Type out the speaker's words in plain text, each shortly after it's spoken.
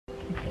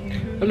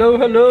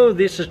Hello,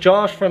 this is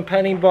Josh from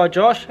Painting by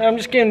Josh. I'm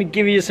just going to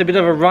give you a bit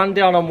of a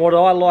rundown on what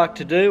I like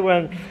to do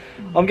when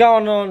I'm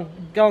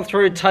going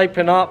through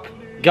taping up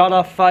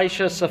gutter,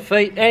 fascia,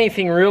 feet,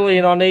 anything really,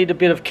 and I need a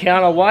bit of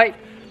counterweight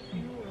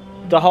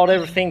to hold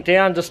everything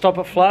down to stop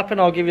it flapping.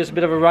 I'll give you a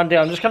bit of a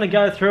rundown. I'm just going to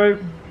go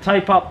through,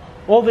 tape up.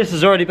 All this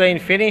has already been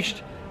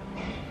finished,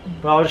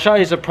 but I'll show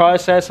you the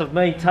process of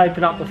me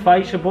taping up the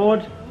fascia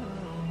board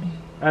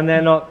and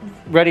then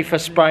ready for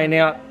spraying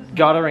out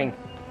guttering.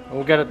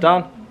 We'll get it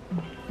done.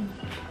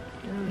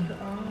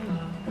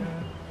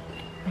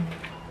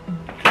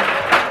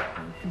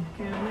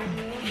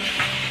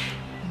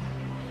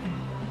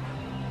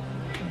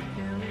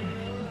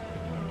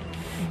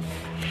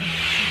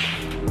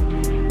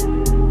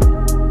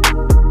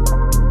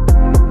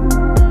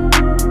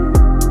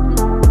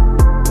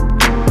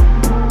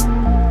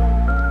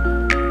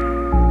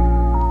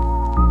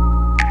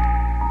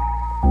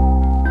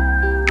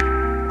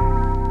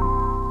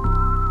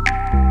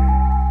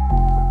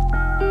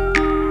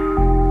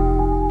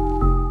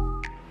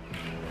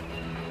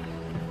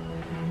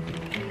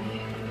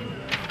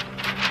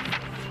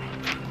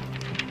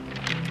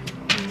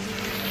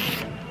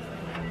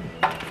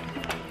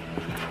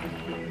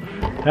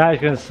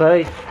 As you can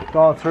see,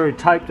 going through,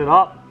 taped it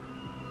up.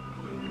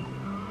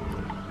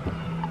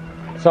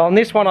 So on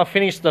this one I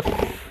finished the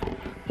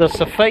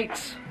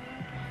feet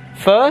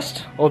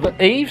first, or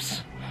the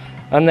eaves,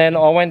 and then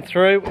I went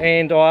through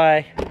and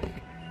I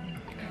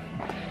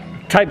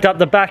taped up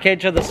the back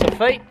edge of the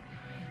feet,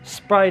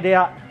 sprayed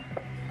out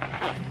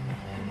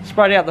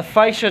the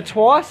fascia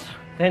twice,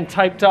 then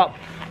taped up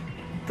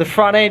the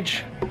front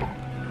edge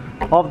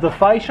of the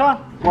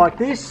fascia like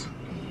this,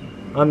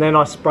 and then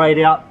I sprayed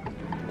out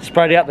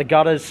the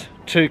gutters,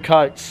 2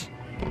 coats.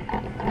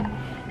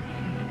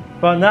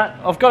 But on that,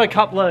 I've got a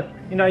couple of,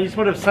 you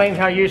would have seen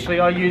how usually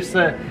I use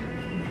the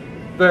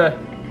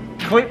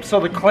clips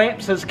or the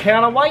clamps as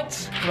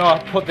counterweights, and I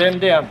put them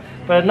down.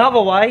 But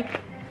another way,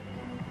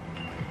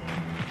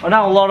 I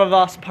know a lot of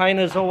us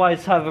painters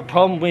always have a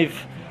problem with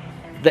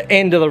the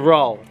end of the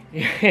roll.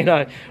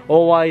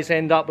 Always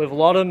end up with a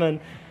lot of them, and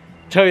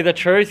tell you the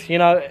truth,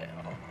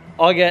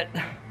 I get,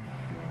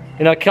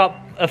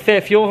 a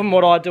fair few of them.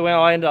 What I do,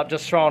 I end up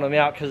just throwing them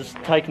out because it's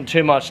taking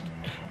too much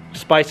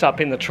space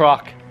up in the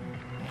truck.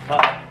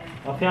 But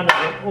I found it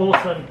an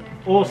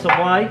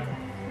awesome way.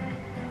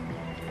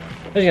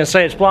 As you can see,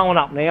 it's blowing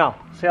up now.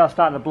 See how it's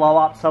starting to blow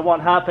up? So what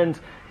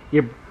happens,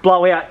 you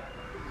blow out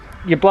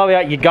your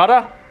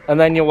gutter, and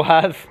then you'll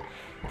have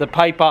the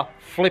paper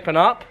flipping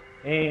up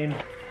and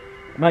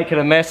making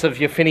a mess of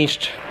your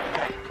finished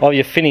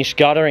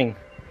guttering.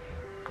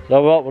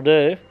 So what we'll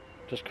do,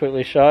 just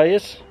quickly show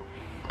you.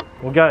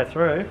 We'll go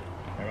through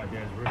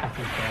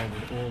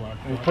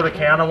and put a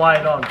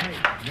counterweight on.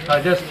 So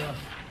just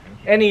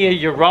any of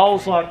your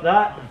rolls like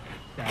that.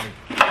 And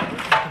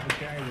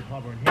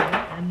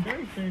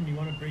very soon you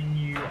want to bring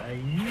you a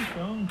new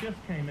song, just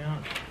came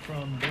out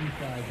from these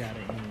guys out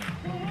of England.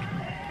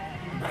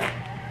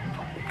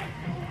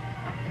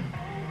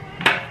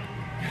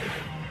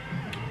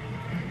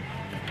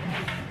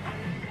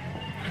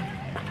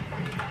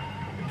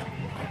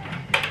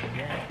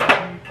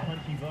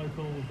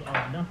 Vocals of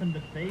Nothing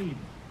But Thieves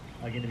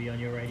are going to be on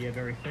your radio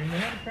very soon. They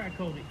have a track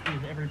called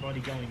Is Everybody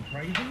Going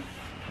Crazy?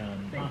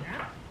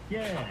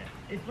 Yeah,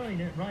 it's funny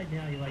that right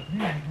now you're like,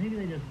 man, maybe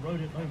they just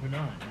wrote it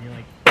overnight. And you're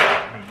like,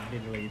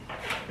 literally it's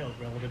felt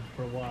relevant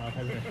for a while,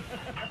 hasn't it?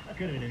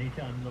 Could have been any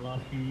time in the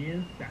last few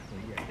years. Exactly,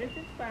 yeah. It's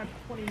about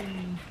 20...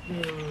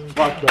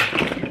 like the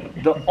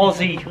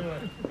Aussie...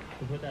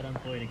 We'll put that on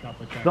for you in a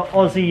couple of tracks. The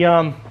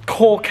Aussie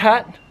core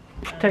cat,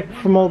 protect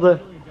from all the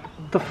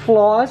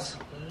flies.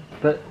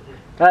 But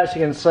as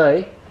you can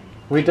see,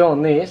 we're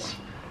doing this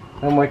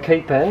and we're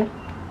keeping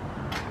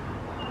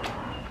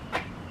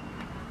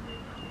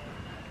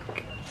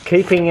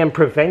and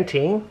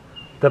preventing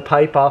the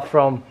paper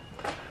from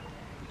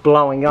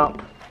blowing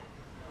up.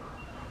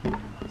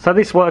 So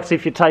this works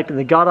if you're taping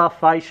the gutter,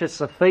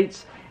 fascias,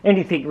 feet,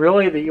 anything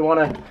really that you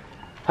want to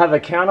have a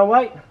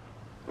counterweight.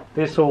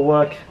 This will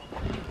work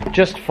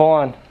just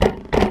fine.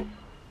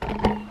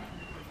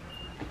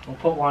 I'll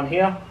put one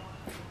here.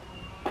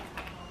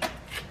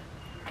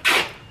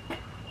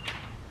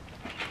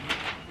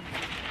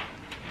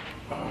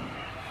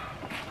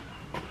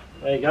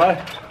 There you go.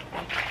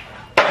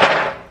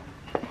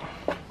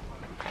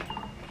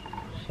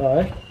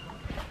 So,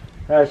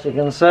 as you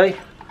can see,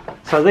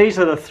 so these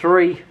are the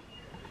 3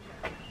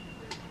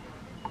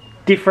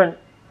 different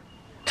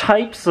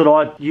tapes that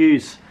I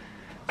use.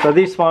 So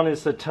this one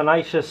is the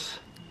Tenacious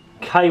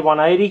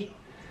K180.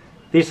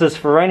 This is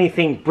for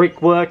anything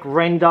brickwork,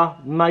 render,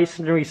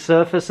 masonry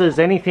surfaces,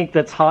 anything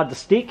that's hard to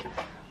stick.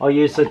 I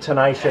use the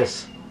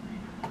Tenacious.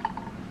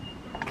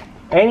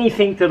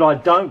 Anything that I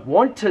don't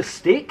want to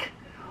stick,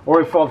 or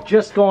if I've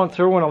just gone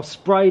through and I've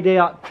sprayed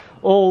out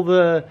all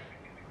the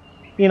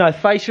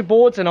fascia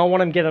boards and I want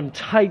to get them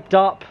taped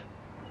up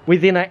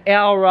within an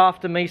hour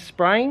after me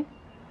spraying,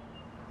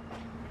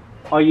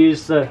 I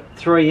use the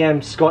 3M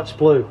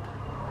ScotchBlue.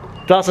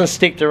 Doesn't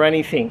stick to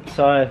anything,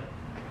 so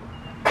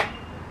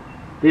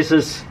This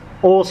is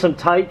awesome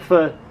tape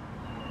for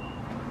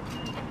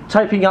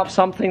taping up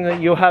something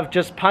that you have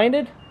just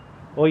painted,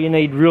 or you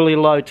need really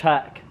low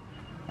tack.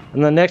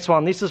 And the next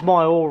one, this is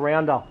my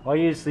all-rounder. I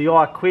use the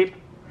iQuip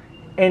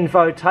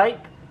Envo Tape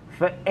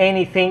for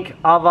anything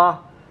other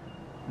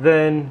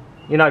than,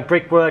 you know,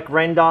 brickwork,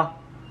 render.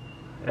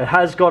 It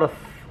has got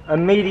a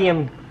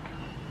medium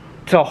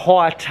to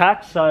high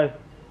tack, so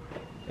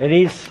it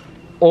is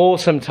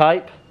awesome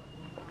tape.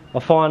 I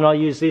find I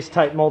use this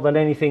tape more than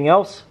anything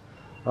else.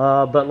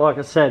 But like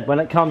I said, when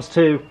it comes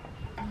to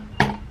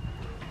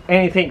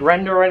anything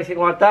render or anything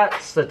like that,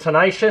 it's the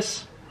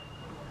Tenacious.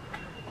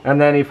 And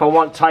then if I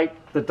want tape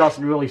that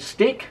doesn't really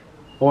stick,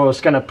 or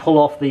it's going to pull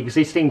off the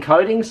existing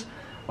coatings,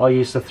 I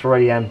use the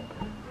 3M.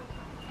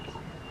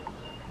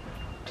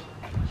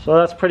 So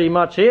that's pretty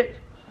much it.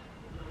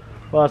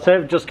 Well, I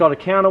said, I've just got a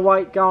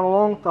counterweight going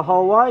along the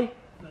whole way.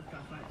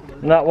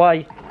 And that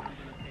way,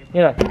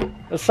 you know,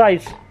 it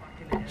saves,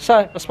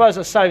 so I suppose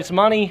it saves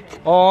money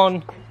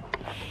on,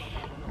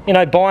 you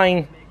know,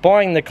 buying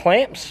the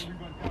clamps.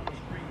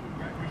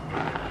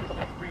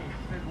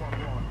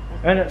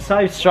 And it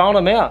saves throwing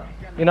them out.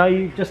 You know,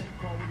 you just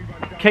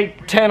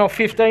keep 10 or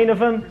 15 of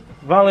them,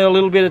 with only a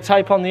little bit of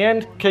tape on the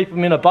end, keep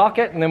them in a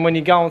bucket, and then when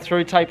you're going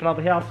through taping up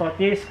a house like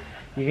this,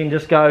 you can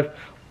just go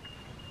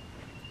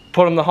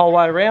put them the whole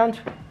way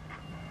around,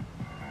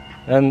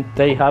 and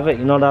there you have it.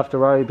 You not have to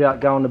worry about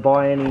going to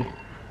buy any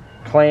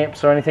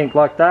clamps or anything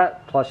like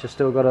that, plus you've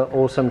still got an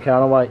awesome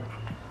counterweight.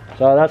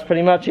 So that's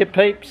pretty much it,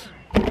 peeps.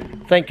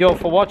 Thank you all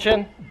for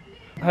watching.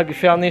 I hope you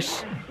found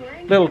this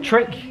little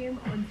trick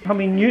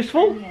coming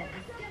useful.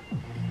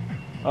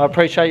 I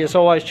appreciate you as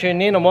always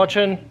tuning in and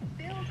watching,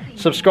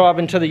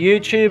 subscribing to the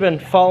YouTube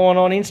and following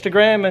on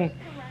Instagram and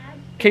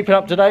keeping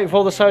up to date with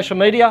all the social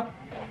media.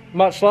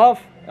 Much love.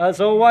 As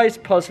always,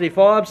 positive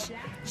vibes.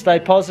 Stay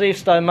positive,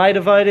 stay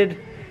motivated,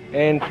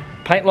 and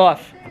paint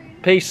life.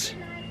 Peace.